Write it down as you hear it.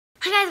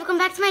Hi guys, welcome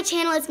back to my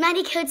channel. It's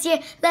Maddie Coates here.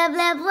 Blah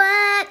blah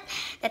blah.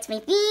 That's my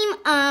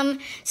theme.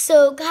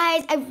 So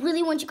guys, I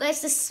really want you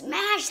guys to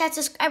smash that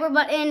subscriber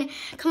button.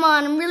 Come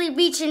on, I'm really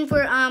reaching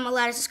for a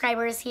lot of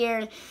subscribers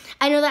here.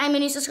 I know that I'm a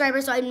new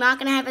subscriber, so I'm not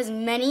gonna have as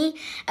many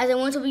as I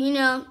want to, but you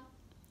know,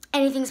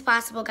 anything's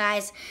possible,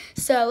 guys.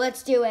 So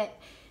let's do it.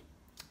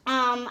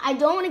 I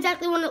don't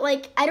exactly want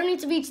to, I don't need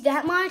to reach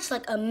that much,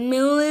 like 1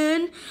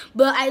 million,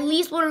 but I at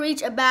least want to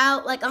reach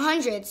about,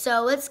 100.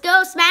 So let's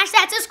go, smash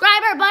that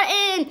subscriber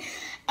button,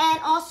 and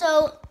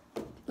also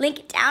link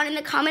it down in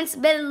the comments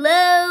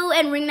below,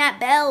 and ring that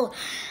bell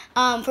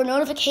for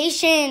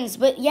notifications.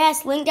 But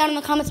yes, link down in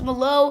the comments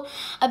below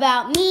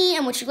about me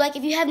and what you like.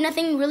 If you have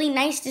nothing really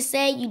nice to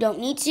say, you don't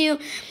need to,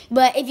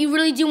 but if you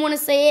really do want to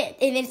say it,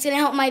 and it's going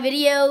to help my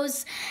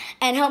videos,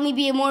 and help me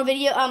be a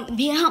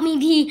help me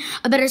be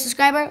a better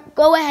subscriber,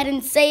 go ahead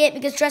and say it,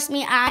 because trust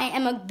me, I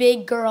am a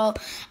big girl.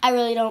 I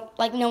really don't,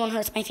 no one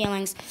hurts my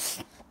feelings.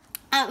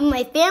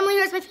 My family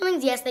hurts my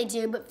feelings, yes they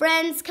do, but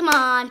friends, come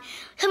on,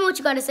 tell me what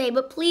you gotta say.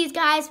 But please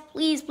guys,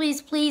 please,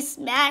 please, please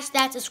smash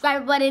that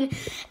subscribe button,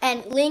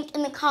 and link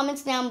in the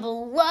comments down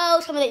below.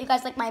 Tell me that you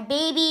guys like my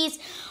babies,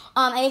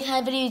 any kind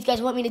of video you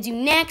guys want me to do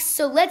next.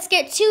 So let's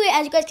get to it.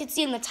 As you guys can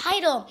see in the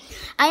title,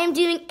 I am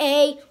doing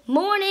a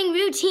morning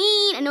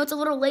routine. I know it's a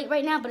little late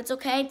right now, but it's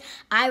okay.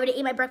 I already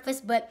ate my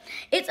breakfast, but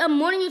it's a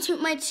morning routine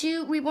with my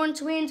two reborn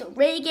twins,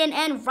 Reagan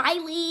and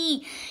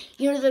Riley.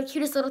 You know, they're the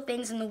cutest little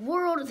things in the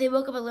world. They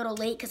woke up a little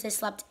late because they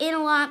slept in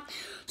a lot.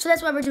 So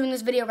that's why we're doing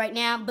this video right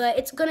now. But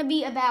it's going to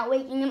be about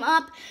waking them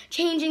up,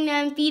 changing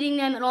them, feeding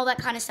them, and all that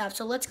kind of stuff.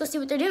 So let's go see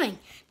what they're doing.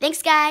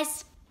 Thanks,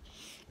 guys.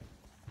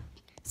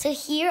 So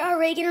here are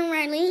Reagan and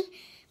Riley.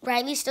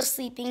 Riley's still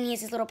sleeping. He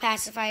has his little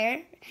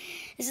pacifier.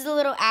 This is a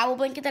little owl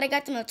blanket that I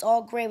got them. It's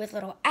all gray with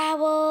little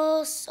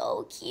owls.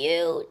 So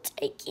cute.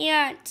 I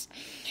can't.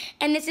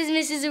 And this is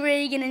Mrs.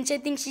 Reagan, and I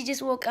think she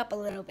just woke up a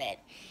little bit.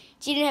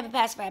 She didn't have a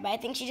pacifier, but I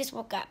think she just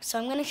woke up. So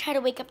I'm going to try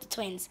to wake up the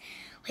twins.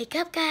 Wake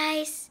up,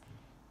 guys.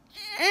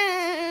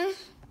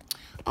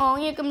 Oh,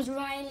 here comes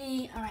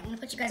Riley. All right, I'm going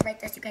to put you guys right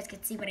there so you guys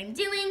can see what I'm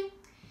doing.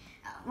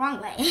 Oh,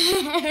 wrong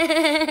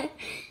way.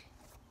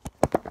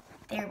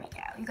 There we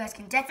go. You guys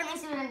can definitely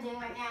see what I'm doing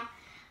right now.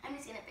 I'm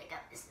just going to pick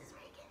up. This is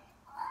Reagan.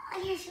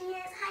 Oh, here she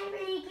is. Hi,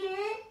 Reagan. Hi,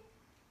 baby.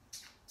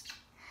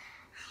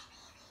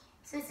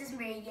 So this is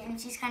Reagan.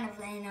 She's kind of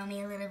laying on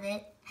me a little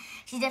bit.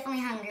 She's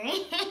definitely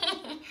hungry.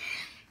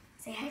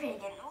 Say hi,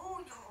 Reagan.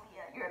 Oh,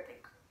 yeah, you're a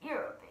big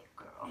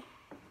girl.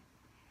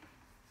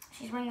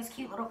 She's wearing this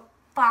cute little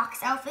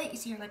fox outfit. You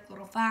see her like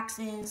little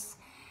foxes.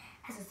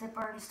 Has a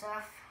zipper and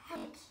stuff.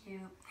 Really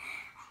cute.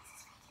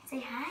 Say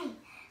hi.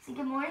 Say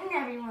good morning to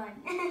everyone.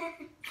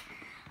 Alright,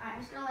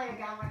 I'm just gonna lay her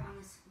down right on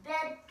this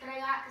bed that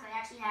I got, because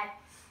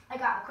I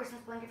got a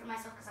Christmas blanket for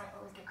myself, because I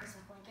always get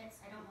Christmas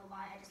blankets. I don't know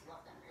why, I just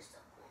love them. They're so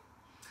cool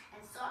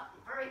and soft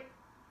and furry.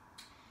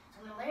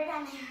 So I'm gonna lay her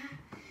down there.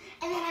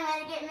 And then I'm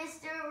going to get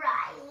Mr.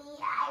 Riley.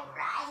 Hi,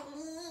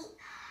 Riley.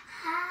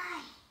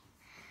 Hi.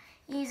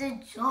 He's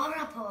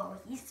adorable.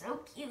 He's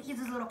so cute. He's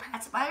his little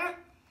pacifier.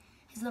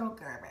 His little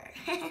Gerber.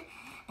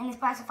 And his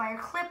pacifier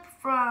clip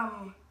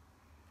from,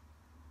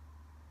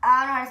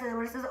 I don't know how to say the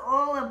word. It says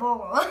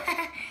Olabola.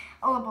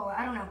 Olabola.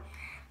 I don't know.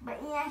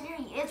 But yeah, here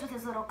he is with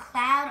his little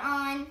cloud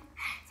on.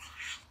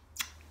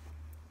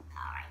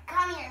 Alright,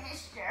 come here,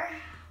 mister.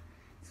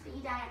 Let's put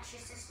you down next to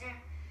your sister.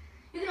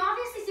 You can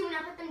obviously see when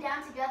I put them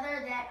down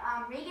together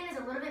that Reagan is a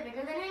little bit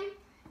bigger than him.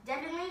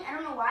 Definitely. I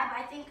don't know why, but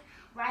I think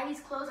Riley's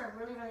clothes are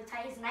really, really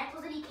tight. His night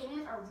clothes that he came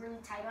with are really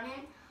tight on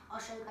him.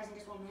 I'll show you guys in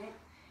just 1 minute.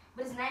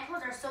 But his night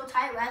clothes are so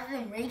tight rather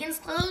than Reagan's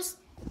clothes.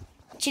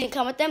 She didn't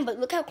come with them, but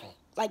look how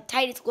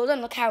tight his clothes are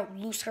and look how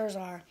loose hers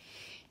are.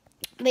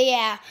 But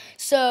yeah,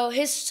 so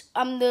his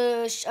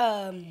the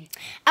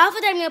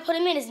outfit that I'm gonna put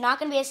him in is not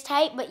gonna be as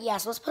tight, but yeah.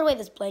 So let's put away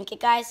this blanket,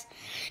 guys.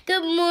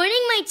 Good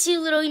morning, my two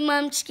little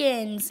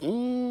munchkins.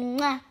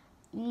 Mwah,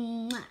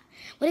 mwah. What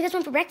do you guys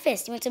want for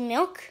breakfast? You want some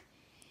milk?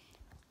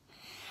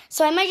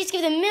 So I might just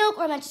give them milk,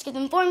 or I might just give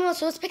them formula.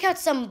 So let's pick out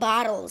some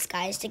bottles,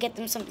 guys, to get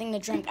them something to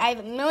drink. I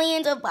have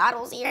millions of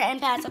bottles here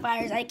and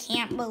pacifiers. I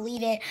can't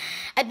believe it.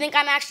 I think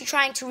I'm actually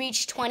trying to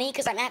reach 20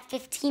 because I'm at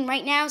 15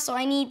 right now. So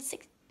I need 5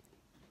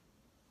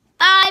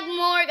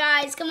 more,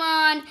 guys. Come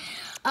on.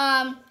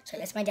 So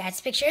that's my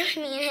dad's picture,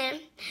 me and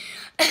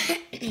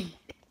him.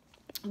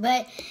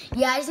 But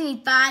yeah, I just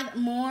need 5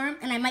 more,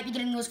 and I might be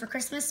getting those for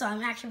Christmas. So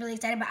I'm actually really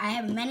excited. But I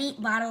have many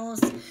bottles,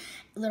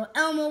 little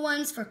Elmo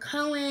ones for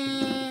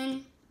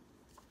Cohen.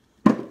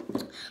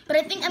 But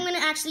I think I'm going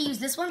to actually use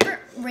this one for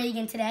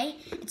Reagan today.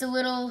 It's a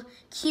little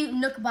cute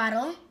Nook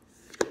bottle.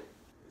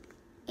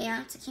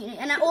 Yeah, it's a cute,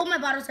 and all my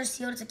bottles are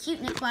sealed. It's a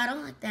cute Nook bottle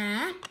like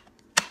that.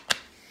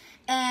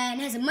 And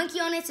it has a monkey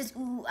on it. It says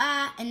ooh,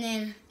 ah, and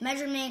then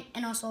measurement,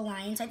 and also a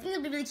lion. So I think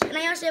it'll be really cute. And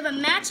I also have a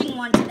matching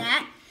one to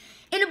that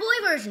in a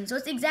boy version. So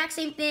it's the exact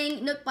same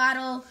thing, Nook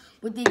bottle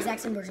with the exact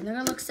same version. They're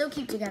going to look so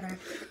cute together.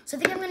 So I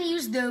think I'm going to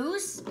use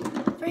those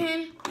for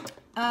him.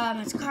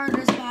 It's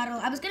Carter's bottle.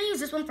 I was gonna use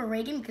this one for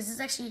Reagan because this is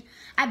actually,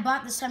 I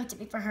bought this time to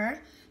pick for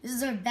her. This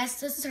is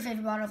her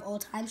favorite bottle of all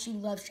time. She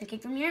loves drinking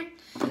from here.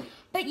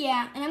 But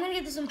yeah, and I'm gonna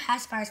get this some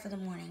pacifiers for the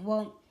morning.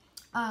 Well,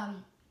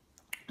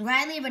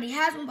 Riley already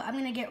has one, but I'm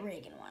gonna get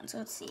Reagan one. So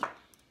let's see.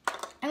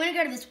 I'm gonna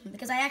go to this one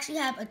because I actually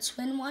have a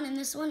twin one in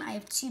this one. I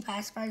have 2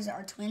 pacifiers that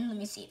are twin. Let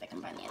me see if I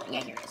can find the other.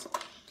 Yeah, here it is.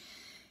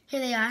 Here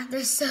they are.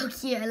 They're so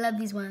cute. I love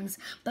these ones.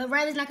 But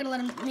Riley's not gonna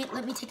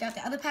let me take out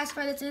the other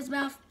pacifier that's in his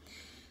mouth.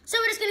 So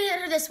we're just gonna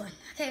get her this one.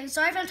 Okay, I'm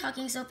sorry if I'm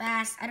talking so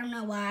fast. I don't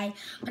know why,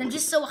 but I'm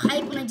just so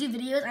hyped when I do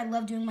videos. I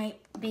love doing my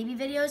baby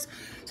videos,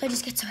 so I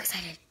just get so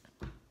excited.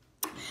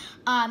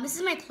 This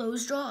is my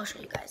clothes drawer. I'll show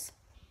you guys.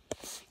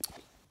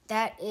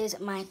 That is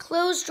my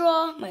clothes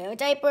drawer, my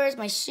diapers,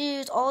 my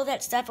shoes, all of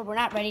that stuff, but we're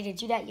not ready to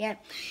do that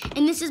yet.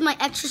 And this is my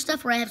extra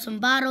stuff where I have some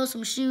bottles,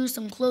 some shoes,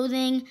 some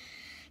clothing.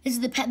 This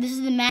is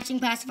the matching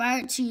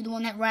pacifier to the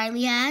one that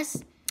Riley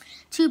has.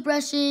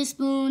 Toothbrushes,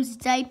 spoons,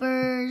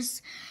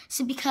 diapers,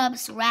 sippy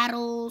cups,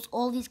 rattles,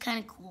 all these kind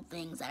of cool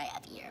things that I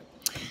have here.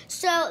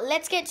 So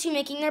let's get to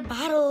making their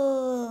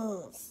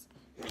bottles.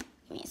 Give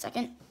me a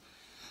second.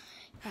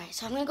 All right,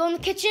 so I'm gonna go in the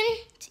kitchen.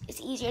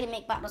 It's easier to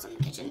make bottles in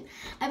the kitchen.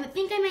 I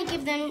think I might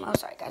give them, oh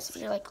sorry guys, if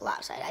you're like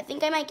lopsided, I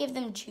think I might give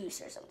them juice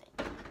or something.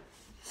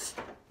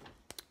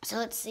 So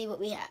let's see what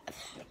we have.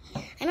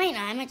 I might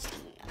not, I might just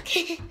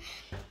give them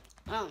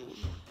milk.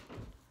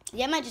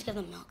 Yeah, I might just give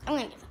them milk. I'm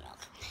gonna give them milk.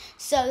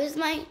 So this is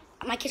my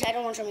kitchen. I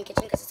don't want to show my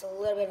kitchen because it's a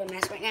little bit of a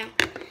mess right now.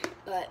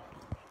 But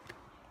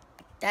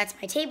that's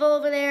my table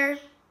over there.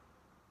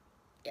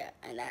 Yeah,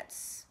 and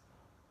that's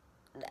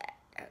that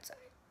outside.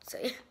 So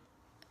yeah.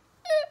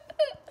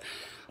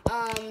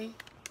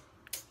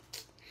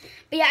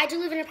 But yeah, I do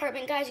live in an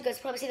apartment, guys. You guys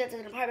probably see that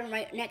there's an apartment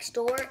right next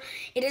door.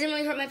 It doesn't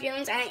really hurt my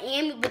feelings.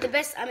 But the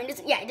best,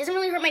 it doesn't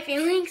really hurt my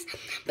feelings.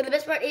 But the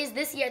best part is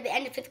this year, at the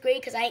end of 5th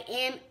grade, because I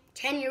am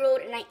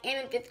 10-year-old and I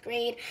am in 5th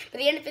grade. By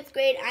the end of 5th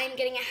grade, I am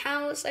getting a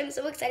house. I'm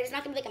so excited. It's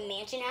not going to be like a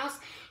mansion house,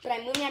 but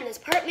I'm moving out of this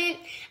apartment.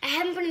 I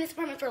haven't been in this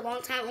apartment for a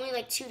long time, only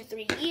like 2 to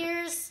 3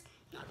 years.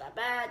 Not that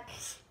bad.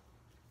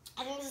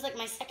 I think this is like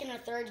my 2nd or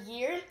 3rd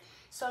year.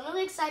 So I'm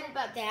really excited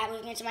about that,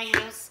 moving into my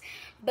house.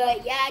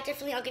 But yeah,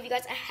 definitely I'll give you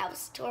guys a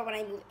house tour when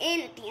I move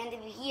in at the end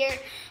of the year.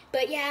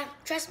 But yeah,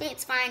 trust me,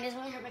 it's fine. It doesn't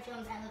really hurt my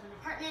feelings. I live in an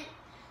apartment.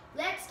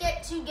 Let's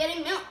get to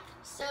getting milk.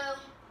 So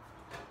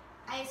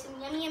I have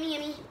some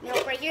yummy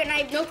milk right here, and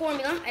I have no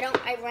formula.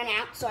 I run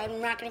out, so I'm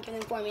not gonna give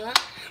them formula.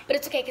 But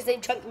it's okay because they've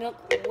drunk milk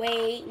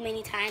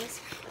many times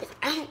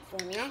without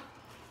formula.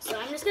 So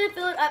I'm just gonna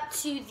fill it up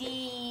to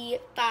the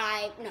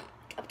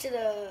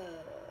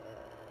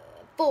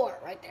 4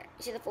 right there.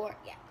 You see the 4?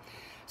 Yeah.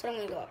 So I'm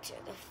gonna go up to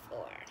the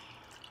 4.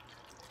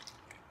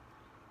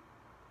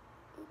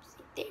 Oops,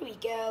 there we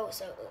go.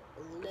 So a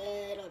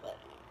little bit.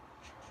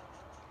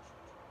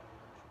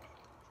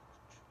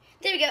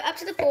 There we go, up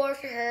to the 4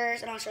 for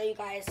hers, and I'll show you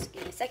guys.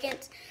 Give me a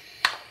second.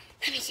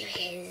 Let me do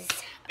his.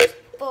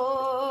 4. I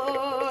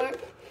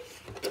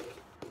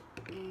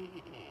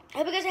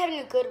hope you guys are having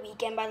a good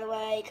weekend, by the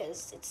way,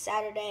 because it's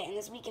Saturday, and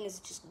this weekend is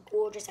just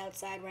gorgeous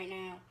outside right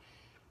now.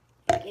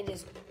 It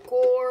is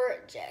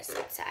gorgeous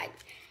outside.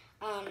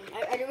 I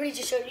already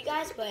just showed you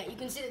guys, but you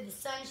can see that the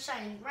sun's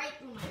shining right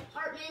through my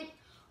apartment.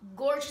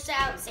 Gorgeous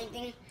out, same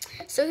thing.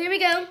 So here we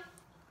go.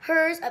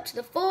 Hers up to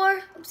the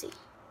 4. Oopsie.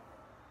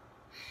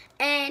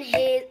 And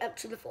his up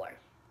to the 4.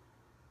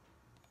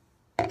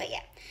 But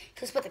yeah,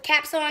 so let's put the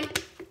caps on.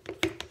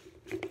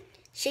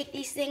 Shake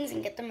these things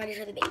and get them ready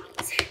for the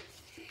babies.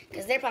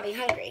 Because they're probably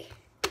hungry.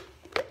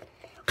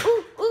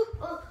 Ooh, ooh,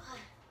 oh.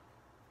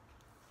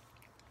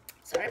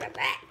 Sorry about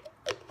that.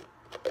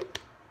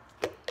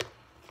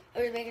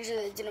 I was making sure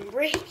that it didn't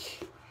break.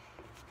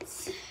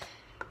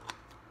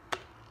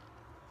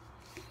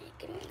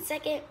 Give me 1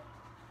 second.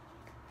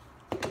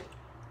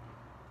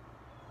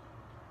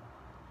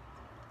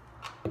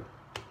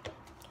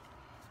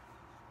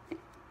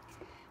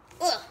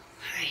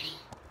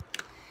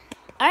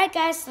 Alright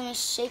guys, so I'm gonna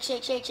shake. So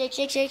funny.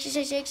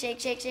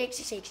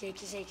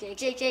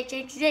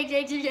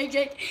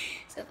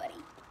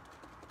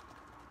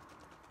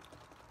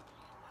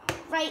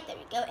 Right, there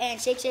we go.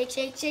 And shake. Let's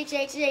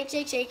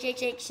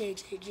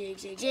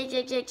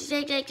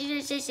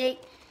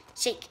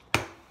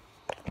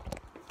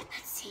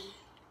see.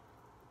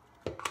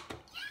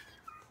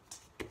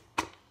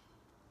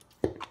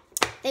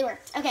 They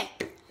worked. Okay,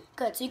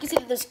 good. So you can see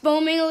that there's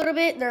foaming a little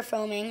bit. They're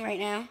foaming right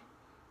now.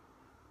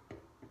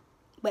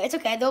 But it's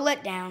okay, they'll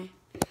let down.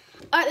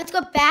 All right, let's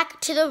go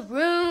back to the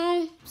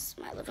rooms.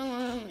 My living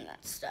room and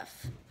that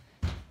stuff.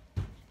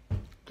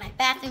 My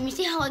bathroom. You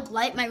see how like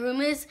light my room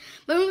is?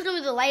 My room's gonna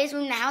be the lightest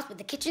room in the house, but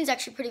the kitchen's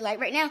actually pretty light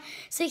right now.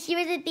 So here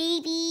are the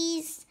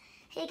babies.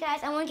 Hey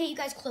guys, I wanna get you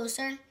guys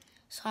closer.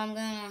 So I'm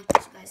gonna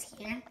put you guys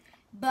here.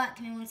 But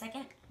give me 1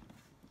 second.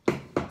 So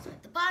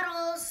with the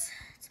bottles.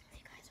 Let's move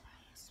you guys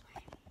around this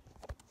way.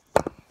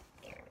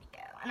 There we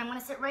go. And I'm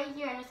gonna sit right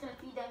here and I'm just gonna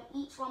feed them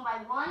each one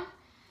by one.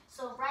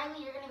 So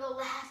Riley, you're gonna go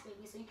last,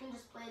 baby, so you can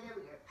just play there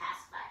with your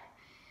pacifier.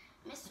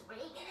 Mr.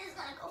 Reagan is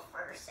gonna go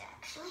first,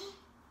 actually.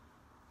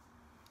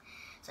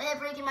 So I have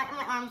Reagan right in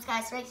my arms,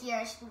 guys, right here.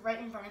 I should be right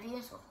in front of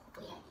you, so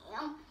hopefully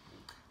I am.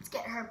 Let's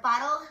get her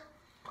bottle.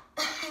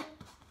 Oopsie.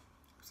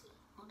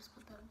 I'll just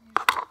put that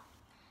there.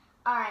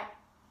 Alright.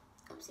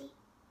 Oopsie.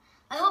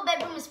 My whole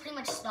bedroom is pretty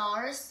much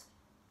stars.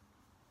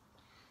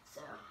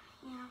 So,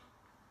 yeah.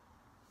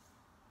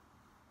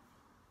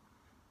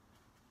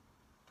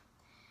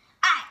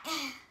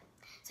 Alright.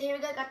 So here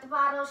we go. Got the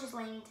bottle. She's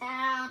laying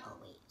down. Oh,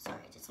 wait. Sorry.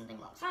 I did something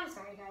wrong. So I'm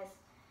sorry, guys.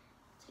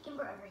 It's taking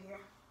forever here.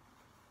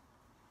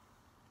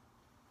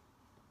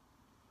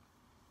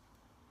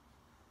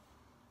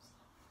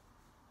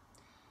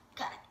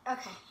 Got it.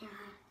 Okay, here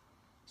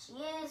she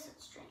is.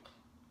 Let's drink.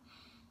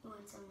 You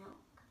want some milk?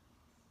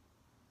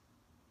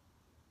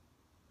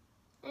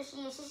 There she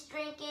is. She's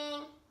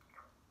drinking.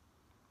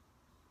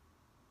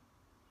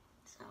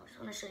 So I just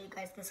want to show you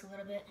guys this a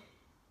little bit.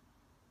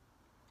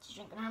 She's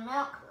drinking her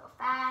milk real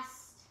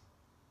fast.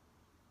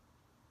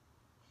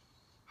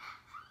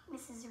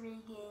 Mrs.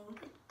 Reagan,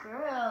 good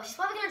girl. She's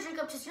probably gonna drink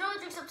up to. She only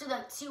drinks up to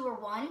like 2 or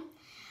 1.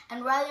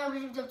 And Riley only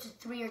drinks up to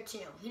 3 or 2.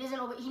 He doesn't.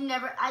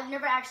 I've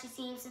never actually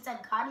seen him since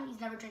I've got him. He's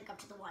never drank up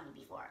to the 1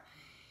 before.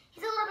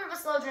 He's a little bit of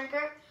a slow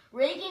drinker.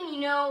 Reagan,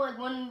 you know, like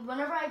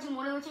whenever I do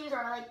morning routines or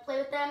I like play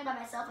with them by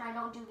myself and I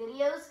don't do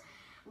videos,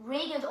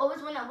 Reagan's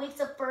always one that wakes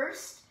up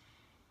first.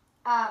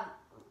 You're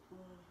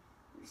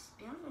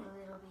spilling a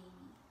little,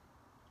 baby.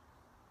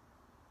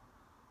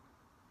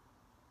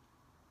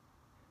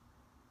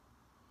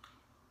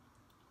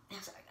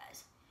 I'm sorry,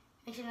 guys.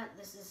 Make sure that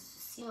this is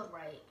sealed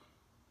right.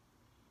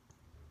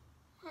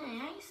 Hey,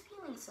 how you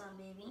feeling, son,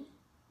 baby?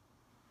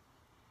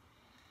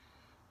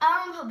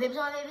 I don't put bibs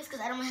on babies because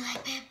I don't really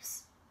like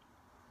bibs.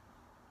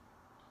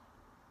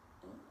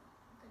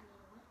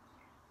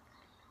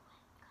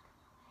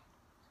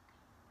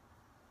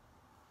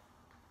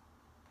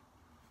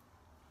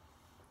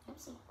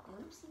 Oopsie,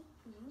 oopsie,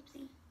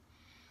 oopsie.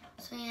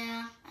 So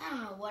yeah, I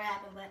don't know what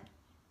happened, but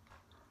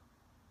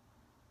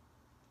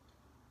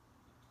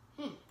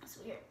that's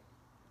weird.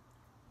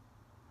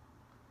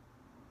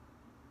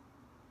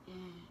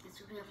 It's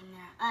weird from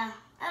there.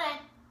 Okay.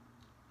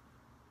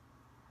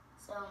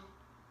 So.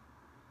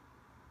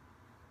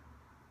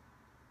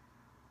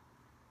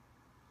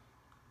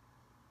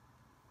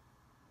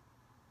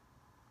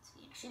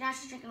 Now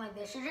she's drinking like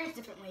this. She drinks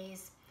different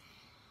ways.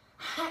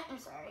 I'm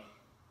sorry.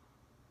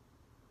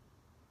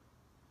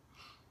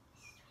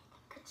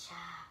 Good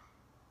job.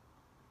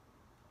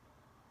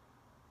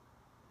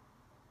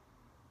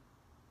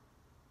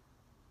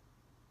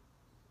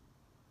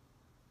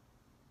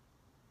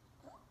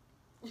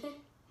 You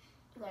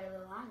got a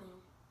little on you.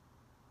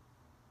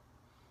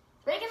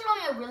 Reagan's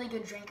only a really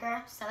good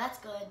drinker, so that's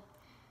good.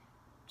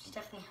 She's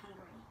definitely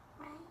hungry,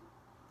 right?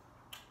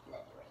 I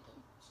love you,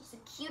 Reagan. She's the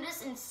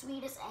cutest and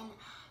sweetest and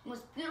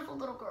most beautiful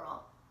little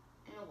girl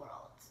in the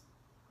world.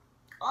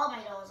 All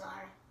my dolls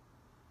are.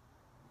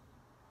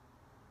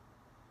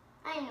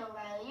 I know,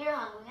 Riley, you're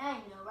hungry. I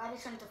know.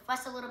 Riley's trying to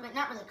fuss a little bit.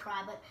 Not really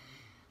cry, but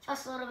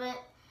fuss a little bit.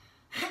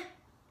 I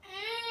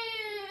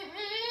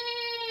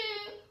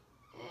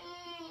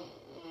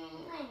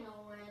know,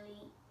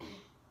 Riley.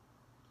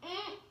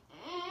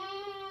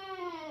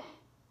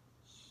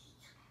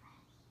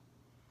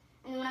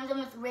 And when I'm done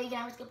with Reagan,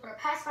 I'm just going to put her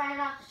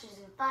pacifier on because she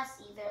doesn't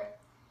fuss either.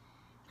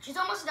 She's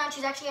almost done.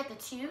 She's actually at the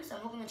 2, so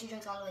I'm hoping that she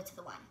drinks all the way to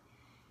the 1.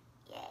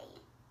 Yay.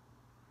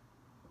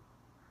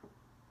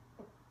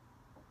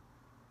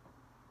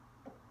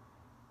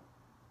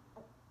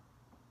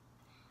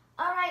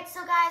 Alright,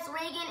 so guys,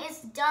 Reagan is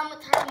done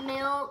with her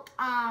milk.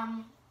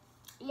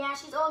 Yeah,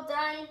 she's all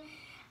done.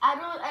 I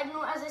don't,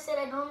 as I said,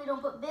 I normally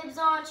don't put bibs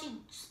on.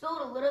 She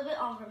spilled a little bit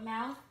on her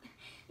mouth.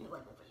 Let me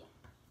wipe it for you.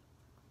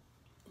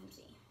 Let me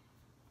see.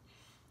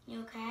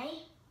 You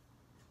okay?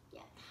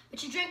 Yeah.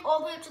 But you drink all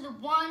the way up to the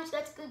 1, so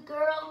that's a good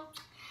girl.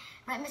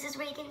 Right, Mrs.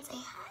 Reagan, say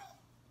hi.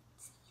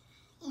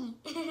 Say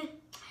hi.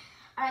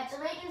 Alright, so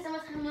Reagan's done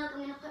with her milk.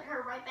 I'm going to put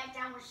her right back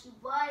down where she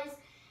was.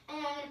 And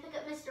I'm going to pick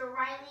up Mr.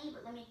 Riley,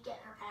 but let me get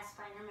her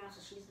pacifier in her mouth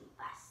so she doesn't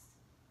fuss.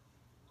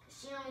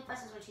 She only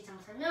fusses when she's done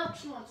with her milk.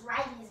 She wants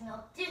Riley's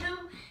milk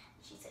too.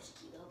 She's such a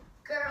cute little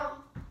girl.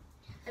 I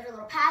have a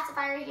little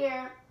pacifier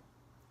here.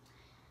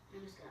 And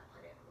I'm just going to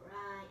put it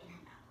right in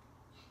her mouth.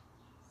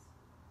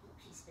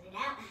 Yes. She spit it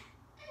out.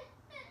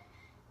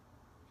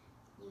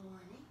 You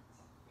want it?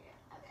 There.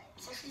 Okay.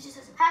 So she just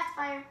has a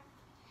pacifier.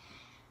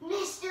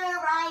 Mr.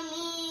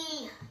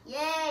 Riley!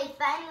 Yay,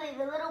 finally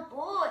the little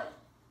boy.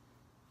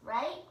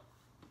 Right?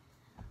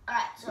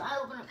 Alright, so I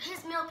open up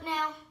his milk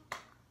now.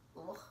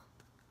 Ugh.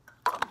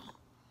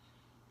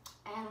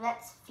 And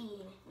let's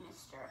feed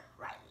Mr.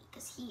 Riley,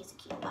 because he is a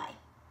cute guy.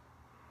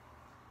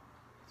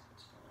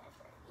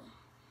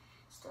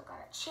 Still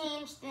gotta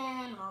change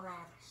them, all that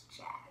other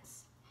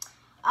jazz.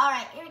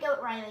 Alright, here we go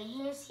with Riley.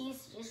 He's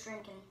just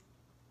drinking.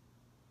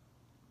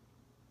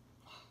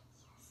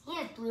 Yes. He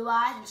has blue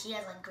eyes and she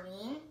has like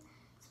green.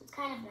 So it's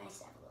kind of nice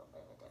to have a little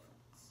bit of a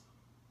difference.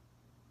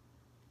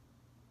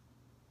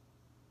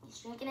 He's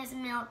drinking his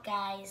milk,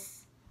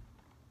 guys.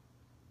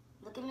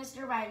 Look at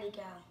Mr. Riley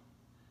go.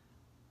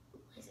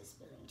 Is it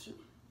spilling too?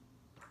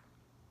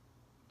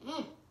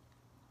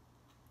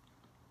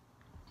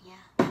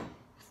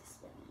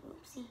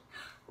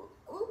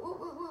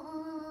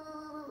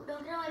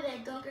 Don't get on my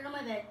bed. Don't get on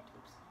my bed.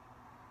 Oops.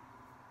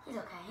 He's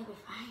okay. He'll be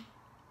fine.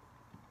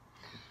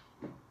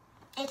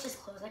 It's just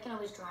closed. I can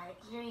always dry it.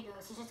 Here he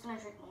goes. He's just going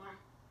to drink more.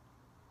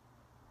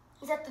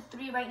 He's at the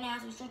 3 right now,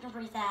 so he's drinking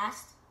pretty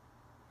fast.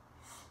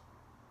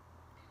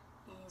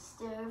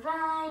 Mr.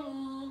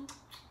 Riley.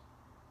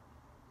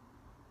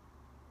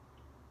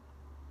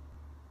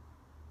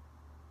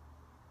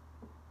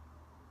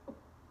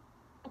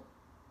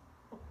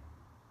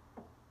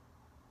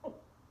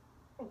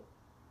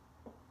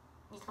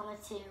 He's on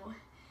the 2.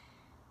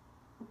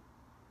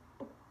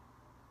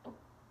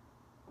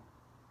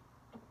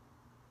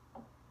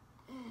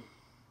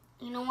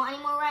 You don't want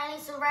any more Riley?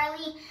 So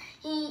Riley,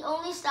 he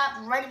only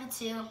stopped right at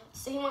the 2.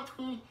 So he went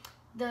from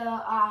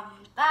the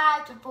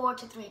 5 to 4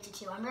 to 3 to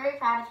 2. I'm very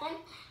proud of him.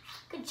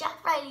 Good job,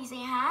 Riley.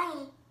 Say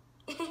hi.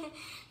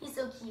 He's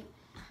so cute.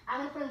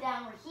 I'm going to put him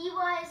down where he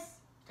was.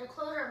 Their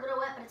clothes are a little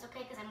wet, but it's okay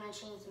because I'm going to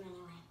change them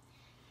anyway.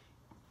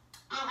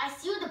 I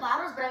see with the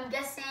bottles, but I'm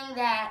guessing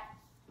that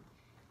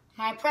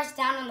when I pressed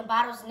down on the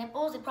bottle's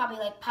nipples, it probably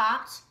like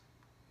popped.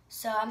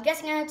 So I'm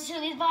guessing I have to seal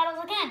these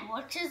bottles again,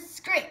 which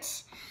is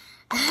great.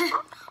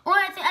 Or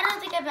I don't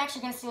think I'm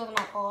actually going to seal them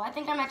at all. I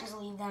think I might just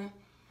leave them.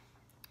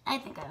 Yeah.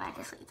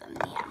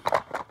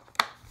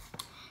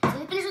 So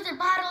we finished with their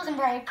bottles. I'm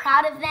very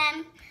proud of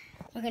them.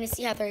 We're going to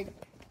see how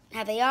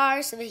they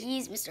are. So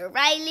he's Mr.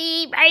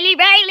 Riley.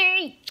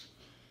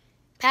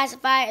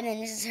 Pacifier, and then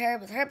this is her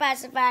with her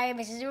pacifier,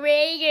 Mrs.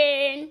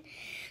 Reagan.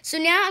 So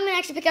now I'm going to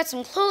actually pick out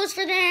some clothes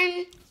for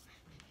them.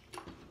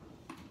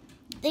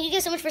 Thank you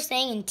guys so much for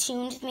staying in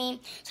tune with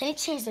me. So I need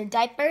to change their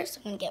diapers.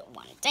 So I'm going to get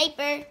 1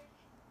 diaper,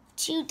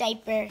 2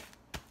 diaper.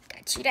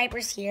 Got 2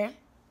 diapers here.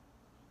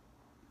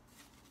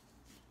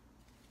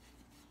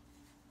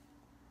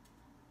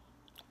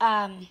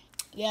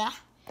 Yeah.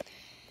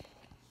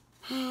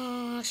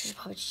 I should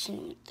probably change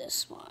them with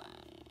this one.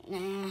 Nah, I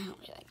don't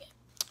really like it.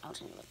 I'll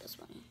change it with this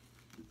one.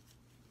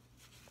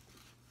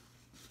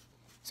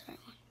 Sorry,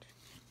 1, 2,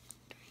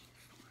 3,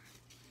 4,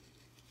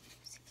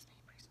 6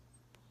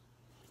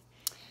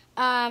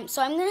 diapers.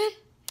 So I'm gonna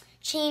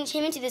change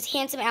him into this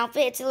handsome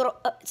outfit. It's a little,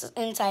 it's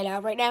inside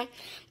out right now,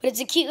 but it's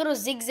a cute little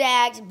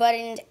zigzag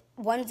buttoned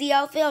onesie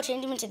outfit. I'll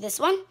change him into this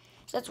one.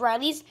 So that's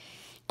Riley's.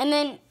 And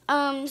then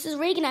Mrs.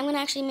 Reagan, I'm gonna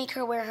actually make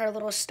her wear her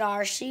little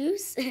star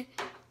shoes. And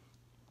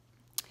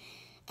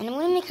I'm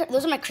gonna make her,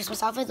 those are my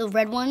Christmas outfits, the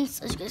red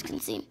ones, as you guys can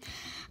see.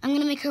 I'm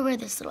gonna make her wear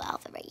this little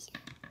outfit right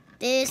here.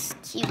 This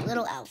cute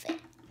little outfit.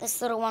 This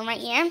little one right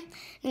here. I'm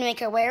gonna make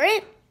her wear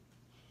it.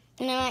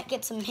 And then I might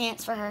get some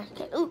pants for her.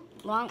 Ooh,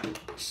 wrong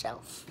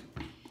shelf.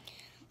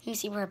 Let me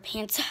see where her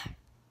pants are.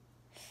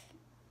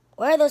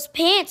 Where are those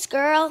pants,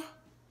 girl?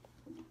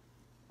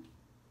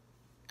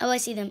 Oh, I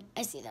see them.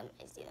 I see them.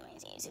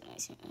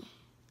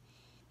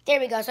 There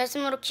we go. So I have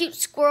some little cute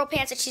squirrel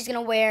pants that she's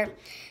gonna wear.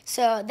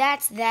 So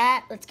that's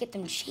that. Let's get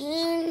them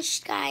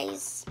changed,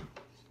 guys.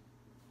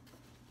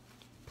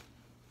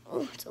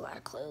 Oh, it's a lot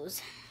of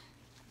clothes.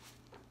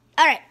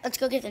 All right, let's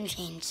go get them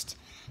changed.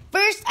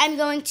 First, I'm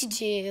going to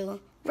do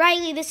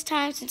Riley this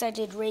time since I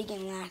did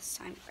Reagan last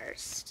time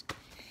first.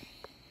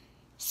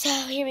 So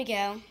here we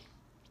go.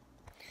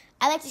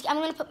 I'm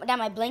going to put down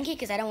my blanket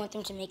because I don't want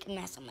them to make a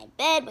mess on my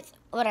bed with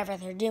whatever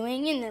they're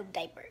doing in the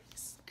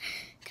diapers.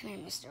 Come here,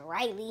 Mr.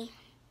 Riley.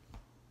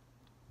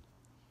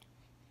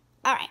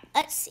 All right,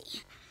 let's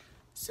see.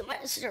 So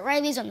Mr.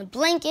 Riley's on the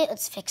blanket.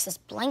 Let's fix this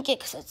blanket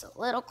because it's a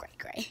little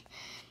gray.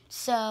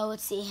 So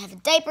let's see. I have a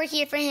diaper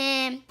here for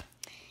him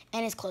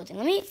and his clothing.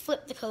 Let me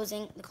flip the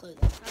clothing. Give me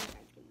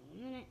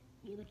a minute.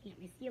 You're looking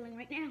at my ceiling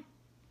right now.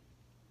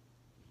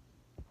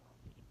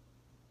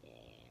 There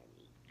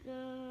we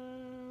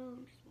go.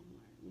 Just one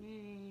more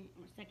minute,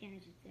 or second, I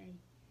should say.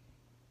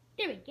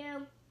 There we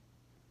go.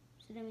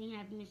 So then we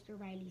have Mr.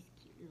 Riley's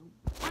cute little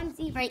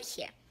onesie right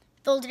here.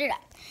 Folded it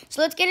up.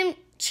 So let's get him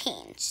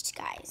changed,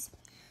 guys.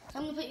 So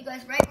I'm going to put you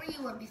guys right where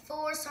you were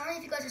before. Sorry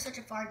if you guys are such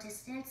a far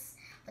distance,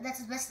 but that's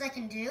as best as I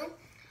can do.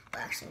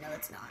 Well, actually, no,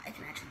 it's not. I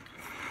can actually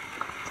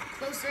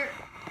closer.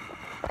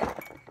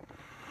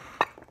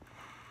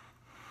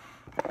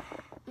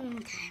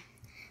 Okay,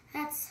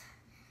 that's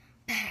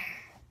better.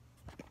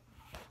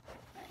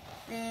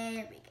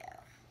 There we go.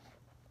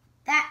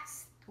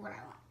 That's what I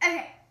want.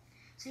 Okay,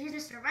 so here's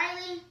Mr.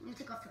 Riley. Let me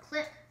take off the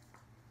clip.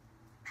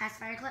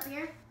 Pacifier clip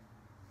here.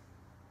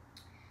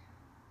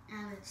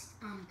 Let's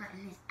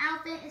button his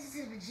outfit. This is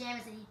his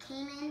pajamas that he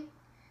came in.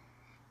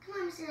 Come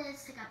on, Mr.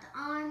 Let's take out the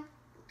arm.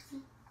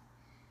 Oopsie.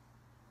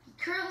 He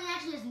currently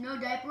actually has no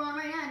diaper on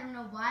right now. I don't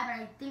know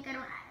why,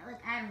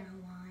 but I don't know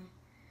why.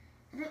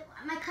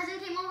 My cousin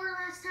came over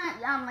last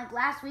time,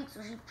 last week,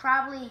 so she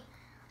probably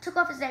took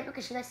off his diaper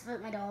because she likes to play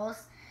with my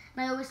dolls.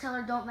 And I always tell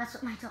her don't mess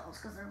with my dolls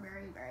because they're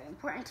very, very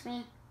important to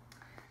me.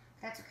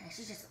 That's okay.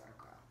 She's just a little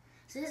girl.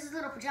 So this is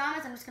little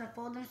pajamas. I'm just going to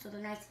fold them so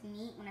they're nice and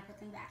neat when I put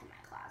them back in my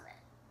closet.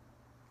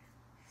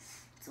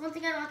 So one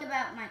thing I don't like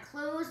about my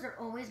clothes, they're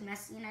always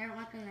messy, and I don't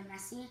like when they're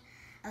messy.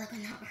 I like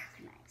when they're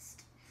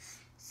organized.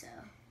 So,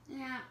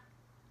 yeah.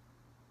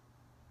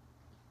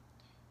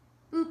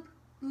 Boop,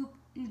 boop,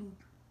 boop.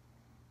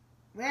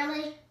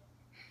 Really?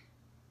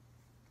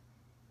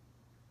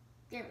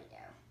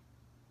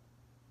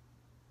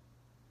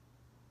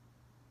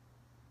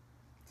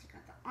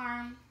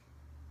 arm.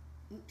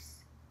 Oops.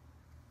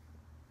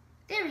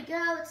 There we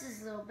go. It's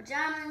his little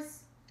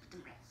pajamas. Put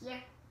them right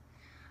here.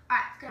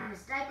 Alright, let's put on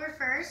his diaper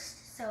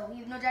first. So you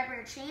have no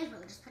diaper to change,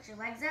 but just put your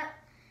legs up.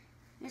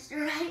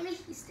 Mr. Riley,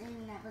 he's staying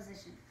in that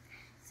position.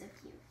 So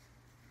cute.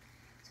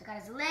 So I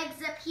got his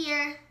legs up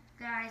here.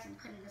 Guys, I'm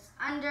putting this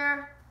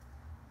under.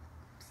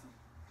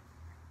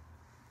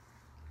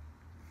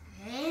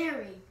 There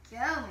we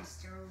go,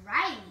 Mr.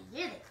 Riley.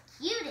 You're the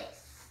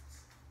cutest.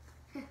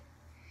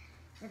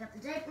 I got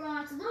the diaper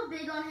on. It's a little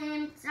big on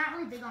him. It's not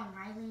really big on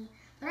Riley.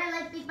 But I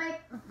like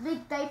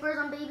big diapers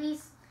on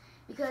babies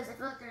because I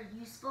feel like they're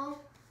useful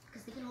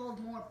because they can hold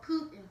more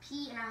poop and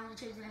pee, and I only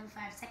change them every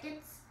 5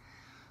 seconds.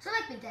 So I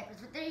like big diapers.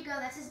 But there you go.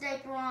 That's his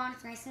diaper on.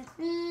 It's nice and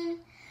clean.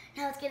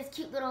 Now let's get his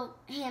cute little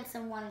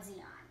handsome onesie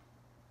on.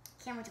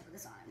 Can't wait to put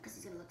this on him because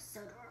he's going to look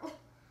so adorable.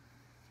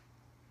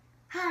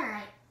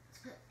 Alright. Let's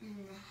put in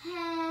the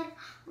head.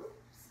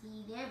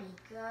 Oopsie. There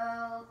we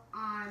go.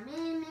 Arm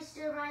in,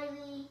 Mr.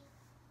 Riley.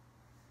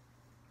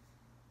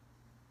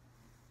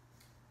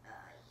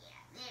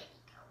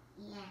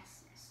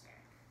 Yes, mister.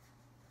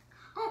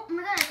 Oh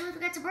my god, I totally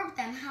forgot to burp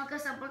them. I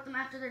guess I'll burp them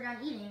after they're done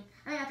eating.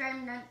 After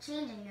I'm done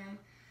changing them.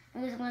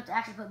 I guess I'm going to have to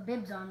actually put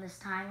bibs on this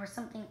time or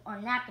something, or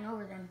napkin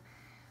over them.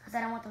 Because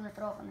I don't want them to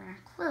throw up on their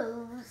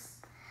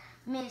clothes.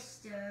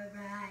 Mr.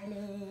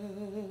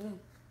 Riley.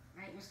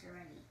 Right, Mr.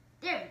 Riley.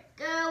 There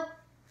we go.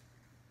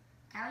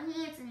 How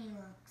handsome he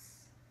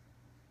looks.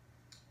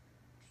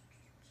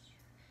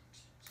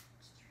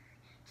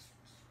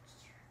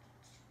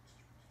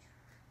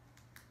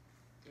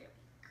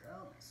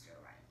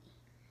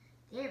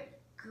 There we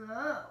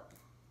go.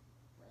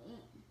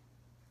 Wait.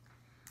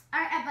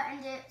 Alright, I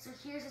buttoned it. So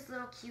here's this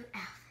little cute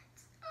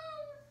outfit.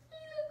 Oh, he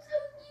looks so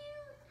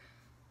cute.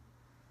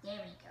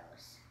 There he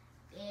goes.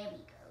 There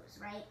he goes,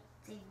 right?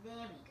 Say, there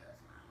he goes,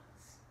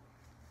 mamas.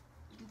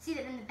 You can see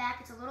that in the back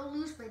it's a little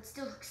loose, but it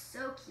still looks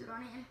so cute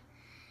on him.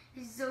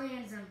 He's so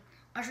handsome.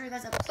 I'll show you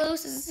guys up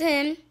close. This is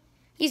him.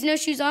 He has no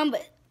shoes on,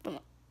 but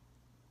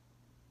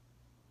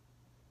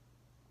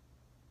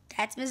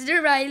that's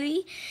Mr.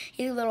 Riley.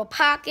 He has a little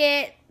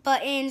pocket.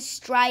 Buttons,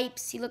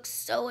 stripes. He looks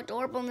so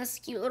adorable in this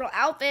cute little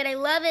outfit. I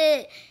love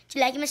it. Do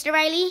you like it, Mr.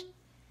 Riley?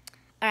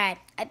 All right.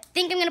 I don't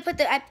think I'm gonna put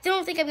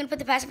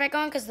the pacifier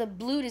on because the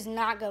blue does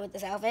not go with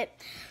this outfit.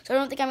 So I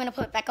don't think I'm gonna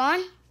put it back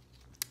on.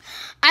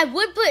 I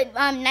would put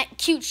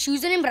cute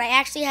shoes on him, but I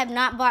actually have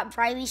not bought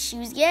Riley's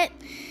shoes yet.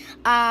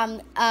 I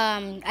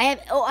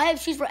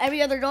have shoes for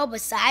every other doll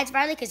besides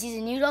Riley because he's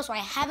a new doll, so I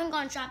haven't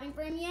gone shopping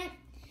for him yet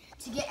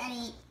to get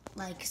any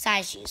like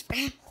size shoes for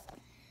him.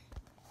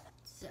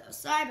 So,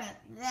 sorry about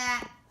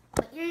that.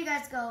 But here you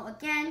guys go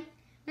again.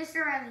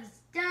 Mr.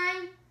 Riley's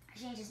done. I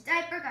changed his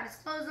diaper, got his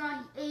clothes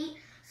on, he ate.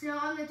 So now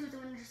all I'm going to do is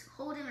I'm going to just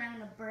hold him and I'm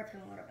going to burp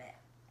him a little bit.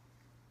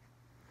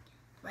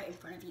 Right in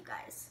front of you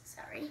guys.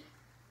 Sorry.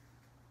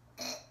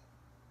 There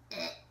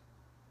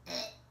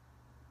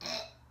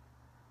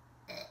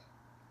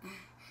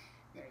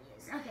he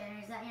is. Okay,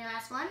 is that your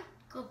last one?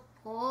 Good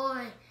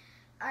boy.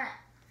 Alright.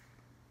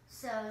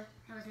 So,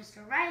 that was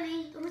Mr.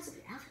 Riley. Don't mess up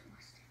your outfit,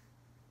 Master.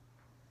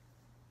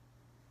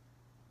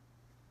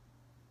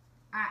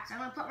 Alright, so I'm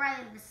going to put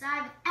Riley to the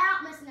side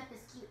without messing up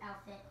his cute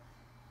outfit.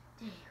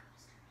 There you go,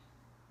 Mr.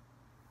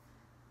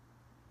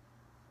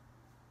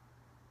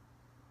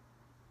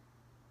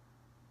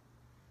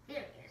 Riley.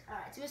 There he is.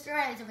 Alright, so Mr.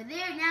 Riley's over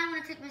there. Now I'm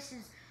going to take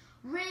Mrs.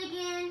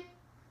 Reagan.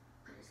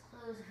 Put his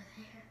clothes over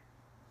there.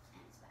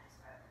 And his bags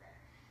are over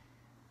there.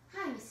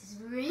 Hi, Mrs.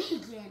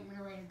 Reagan. I'm going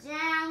to lay her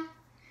down.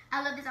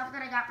 I love this outfit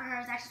that I got for her.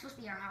 It's actually supposed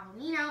to be her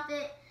Halloween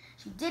outfit.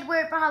 She did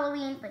wear it for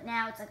Halloween, but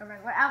now it's like a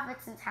regular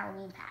outfit since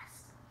Halloween passed.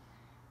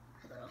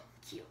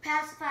 Cute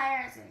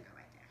pacifier is going to go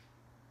right there.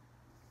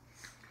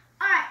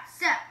 Alright,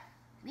 so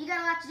we got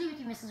a lot to do with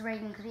you, Mrs.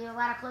 Reagan, because we have a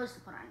lot of clothes to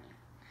put on you.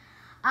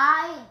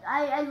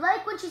 I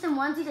like when she's in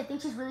onesies. I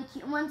think she's really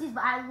cute in onesies,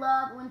 but I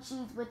love when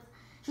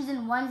she's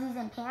in onesies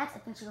and pants. I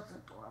think she looks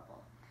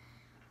adorable.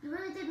 You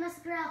really did mess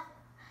up your outfit.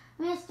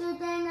 Mr.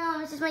 Denim,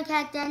 this is my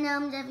cat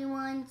Denim,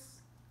 everyone's.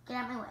 Get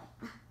out of my way.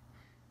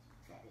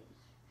 Fat baby.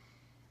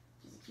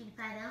 He's a cutie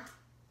pie though.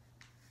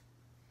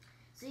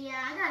 So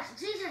yeah,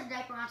 she has a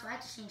diaper on, so I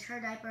have to change her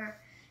diaper.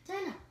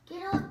 Dana,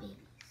 get off, babies.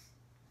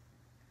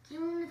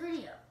 Can't ruin the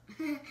video.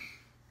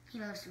 He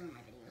loves to ruin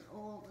my videos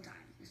all the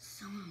time. It's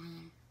so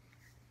annoying.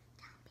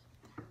 Down, baby,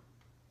 down.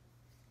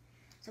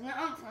 So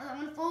I'm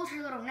gonna fold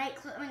her little night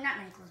clothes. I mean, not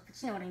night clothes, but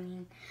you know what I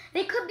mean.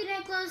 They could be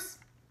night clothes,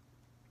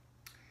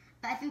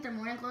 but I think they're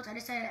morning clothes. I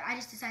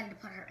just decided to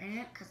put her in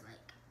it because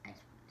like I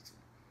just wanted to.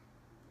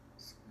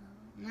 So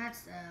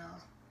that's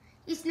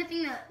he's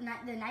sniffing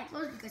the night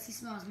clothes because he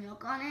smells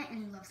milk on it,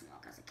 and he loves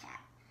milk as a cat.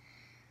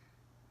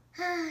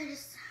 I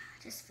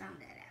just found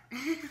that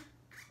out.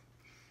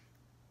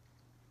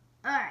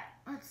 Alright,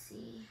 let's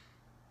see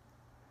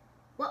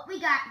what we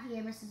got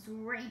here, Mrs.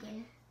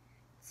 Reagan.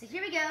 So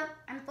here we go.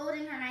 I'm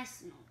folding her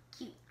nice,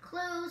 cute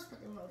clothes.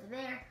 Put them over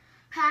there.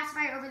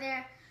 Pacifier over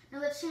there. Now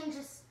let's change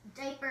this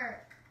diaper,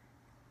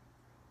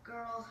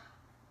 girl,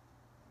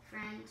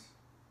 friend.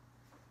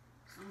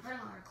 So I'm putting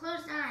all her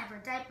clothes down. I have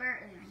her diaper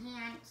in my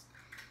hand.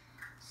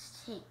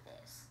 take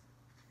this.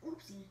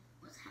 Oopsie,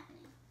 what's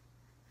happening?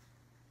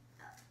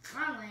 Oh,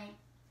 wrong way.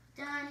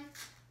 Done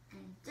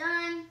and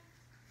done.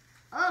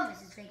 Oh,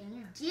 Mrs. Reagan,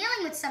 you're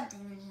dealing with something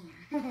in here.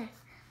 Let me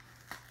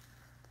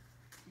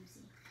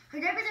see. Her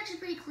diaper's actually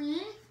pretty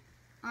clean.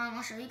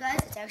 I'll show you guys.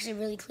 It's actually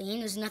really clean.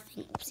 There's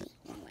nothing. Oopsie,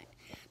 wrong way.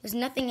 There's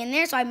nothing in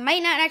there, so I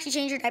might not actually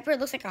change her diaper. It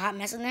looks like a hot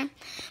mess in there,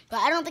 but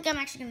I don't think I'm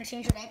actually going to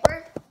change her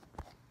diaper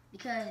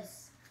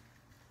because,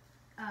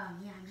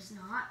 yeah, I'm just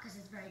not because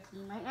it's very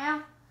clean right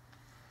now.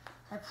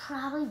 So I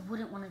probably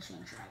wouldn't want to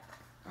change her diaper.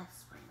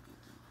 That's what I'm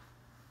thinking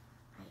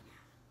right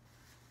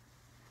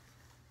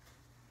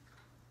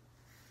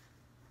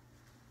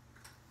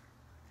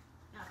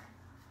now. Okay,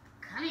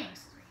 come here,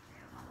 Mrs.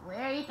 Reagan.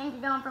 Where do you think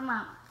you're going from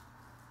Mama?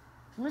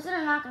 I'm just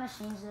not going to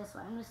change this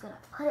one. I'm just going to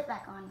put it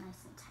back on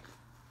nice and tight.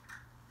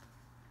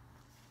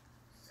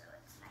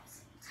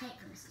 Tight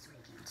for Mrs.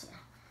 Reagan to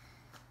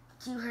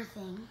do her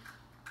thing.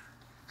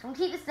 So I'm gonna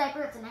keep this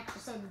diaper. It's an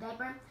extra size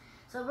diaper.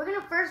 So we're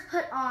gonna first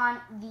put on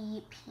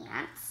the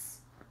pants,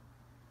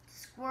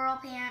 squirrel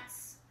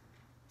pants,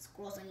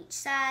 squirrels on each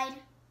side.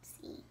 Let's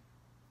see,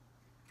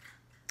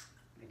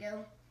 there we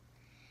go.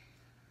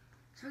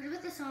 So we're gonna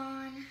put this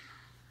on.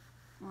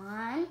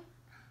 One,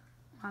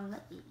 wrong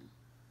leg, baby.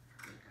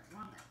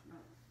 Wrong leg. No,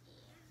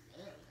 yeah,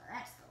 there we go.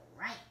 That's the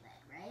right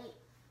leg, right?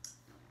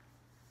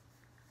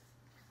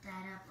 Put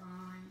that up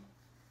on.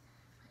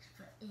 Put your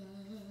foot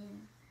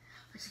in.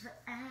 Put your foot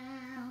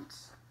out.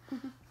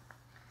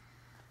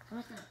 I'm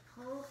just gonna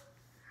pull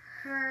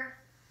her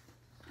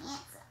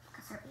pants up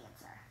because her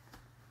pants are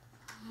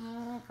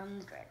hanging from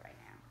the thread right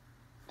now.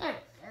 There we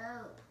go.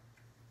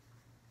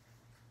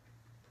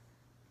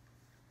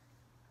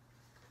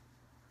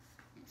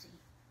 Let's see.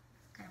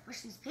 Gotta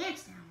push these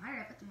pants down. Why did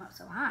I put them up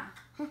so high?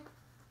 There we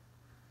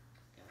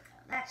go.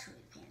 That's where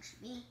the pants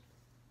should be.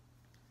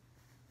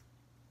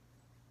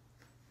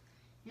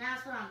 Now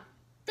let's put on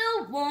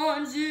the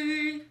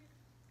onesie.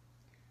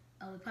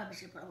 Oh, we probably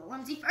should put on the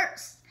onesie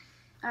first.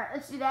 Alright,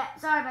 let's do that.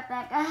 Sorry about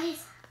that,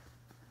 guys.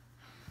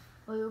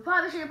 Well, we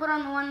probably should have put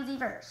on the onesie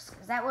first,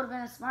 because that would have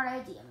been a smart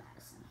idea,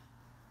 Madison.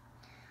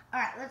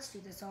 Alright, let's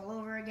do this all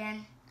over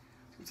again.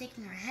 So I'm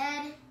taking her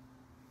head, and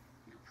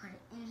I'll put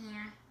it in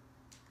here.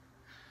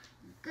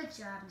 Good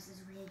job,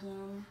 Mrs.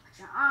 Reagan. Put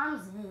your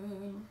arms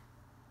in.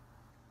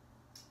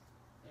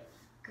 There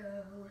we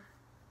go.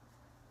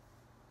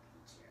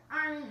 Put your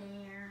arm in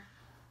there.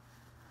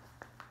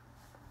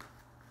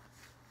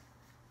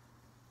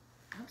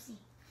 Oopsie.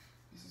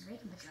 Mrs.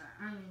 Reagan, put your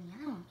arm in the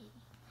other one,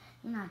 baby.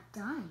 You're not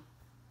done.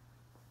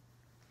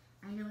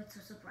 I know it's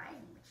so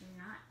surprising, but you're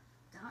not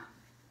done.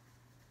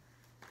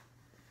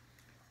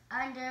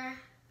 Under,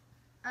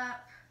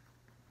 up.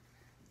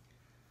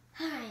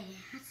 Alright,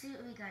 let's see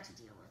what we got to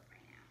deal with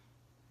right now.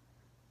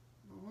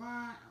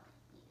 One,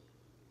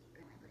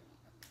 where am I putting it?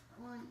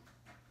 1,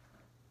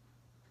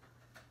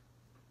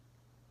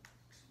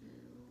 2.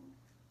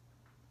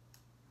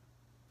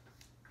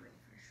 Great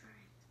first try.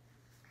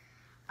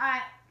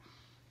 Alright.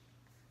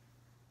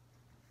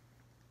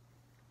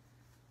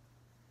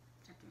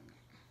 Stop doing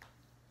that.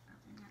 Stop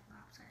doing that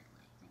lopsided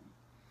leg thing.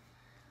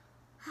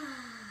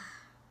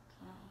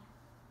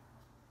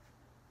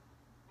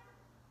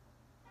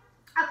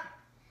 Okay.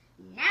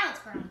 Now let's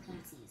put on the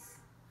panties.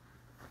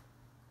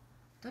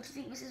 Don't you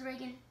think, Mrs.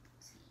 Reagan?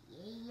 Say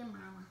yay,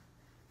 mama.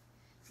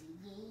 Say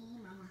yay,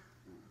 mama.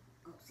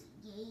 Oh, say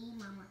yay,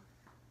 mama.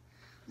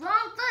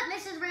 Wrong foot,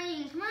 Mrs.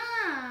 Reagan. Come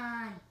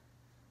on.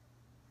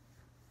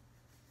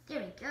 There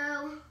we go.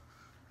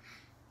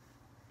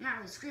 Not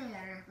really screaming at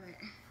her, but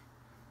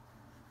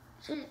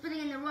she's putting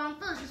in the wrong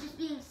foot. She's just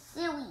being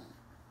silly.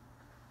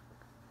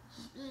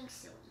 She's being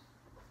silly.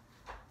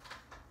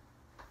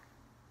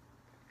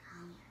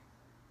 Come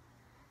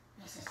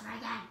here. Mrs.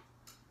 Reagan.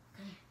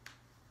 Come here.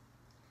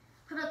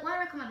 I'm like, why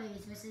do I call my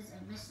babies Mrs.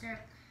 and Mr.?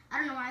 I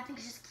don't know why. I think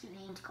it's just a cute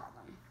name to call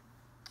them.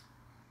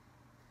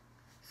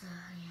 So,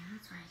 yeah,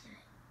 that's why I did it.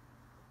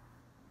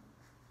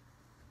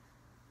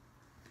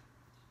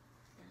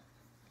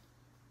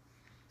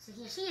 So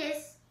here she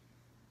is.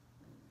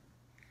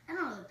 I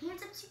don't know, are the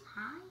pants up too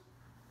high?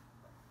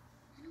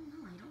 I don't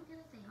know, I don't feel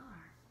like they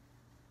are.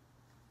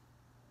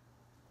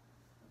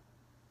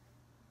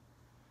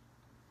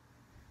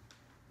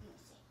 Let me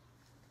see.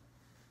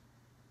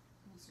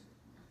 Let me see what we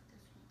can put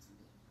those pants in,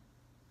 baby.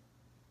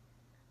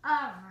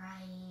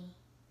 Alright.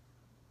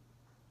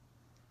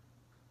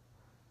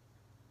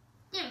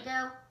 There we go.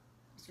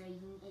 Miss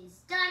Reagan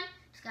is done.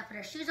 Just gotta put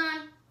her shoes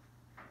on.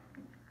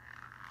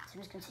 So I'm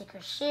just gonna take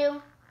her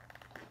shoe.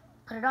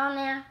 Put it on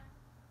there.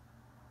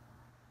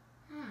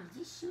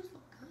 These shoes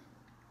look good.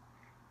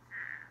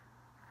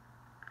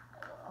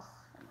 Ugh,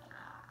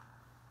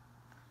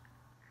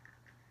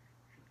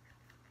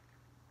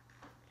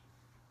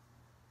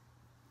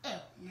 ew,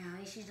 no,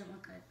 these shoes don't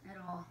look good at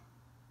all.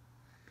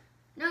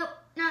 Nope,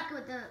 not good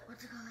with the,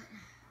 what's it called?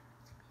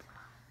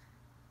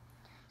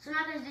 So I'm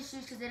not going to do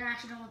shoes because they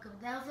actually don't look good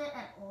with the outfit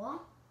at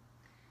all.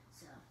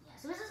 So, yeah.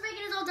 So Mrs.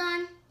 Reagan is all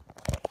done.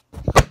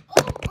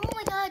 Oh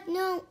my God,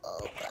 no.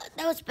 Oh God,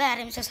 that was bad.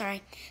 I'm so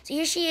sorry. So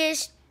here she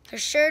is, her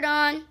shirt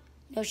on,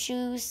 No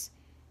shoes.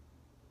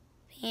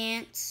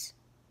 Pants.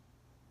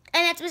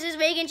 And that's Mrs.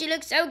 Reagan. She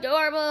looks so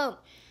adorable.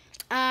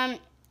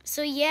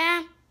 So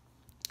yeah.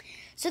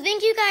 So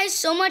thank you guys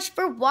so much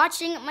for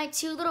watching my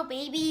two little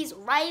babies,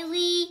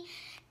 Riley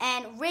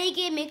and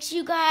Reagan. Make sure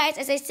you guys,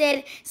 as I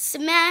said,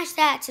 smash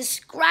that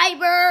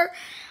subscriber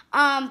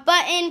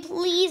button,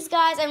 please,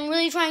 guys. I'm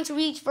really trying to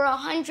reach for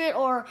 100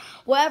 or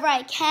whatever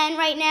I can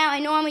right now. I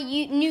know I'm a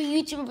new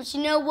YouTuber, but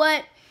you know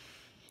what?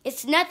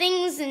 It's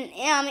nothing's and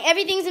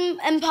everything's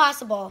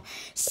impossible.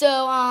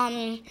 So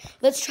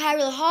let's try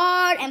really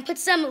hard and put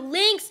some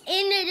links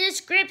in the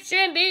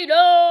description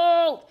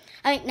below.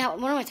 I mean, now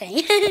what am I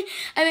saying?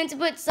 I meant to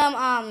put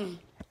some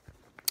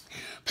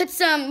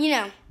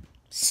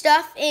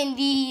stuff in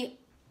the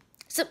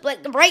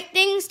like the right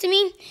things to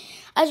me,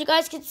 as you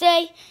guys could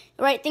say,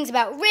 the right things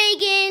about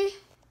Reagan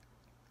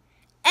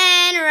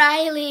and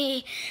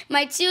Riley,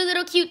 my two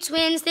little cute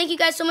twins. Thank you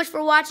guys so much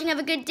for watching. Have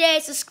a good day.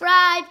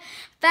 Subscribe.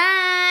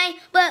 Bye.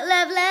 But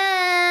love.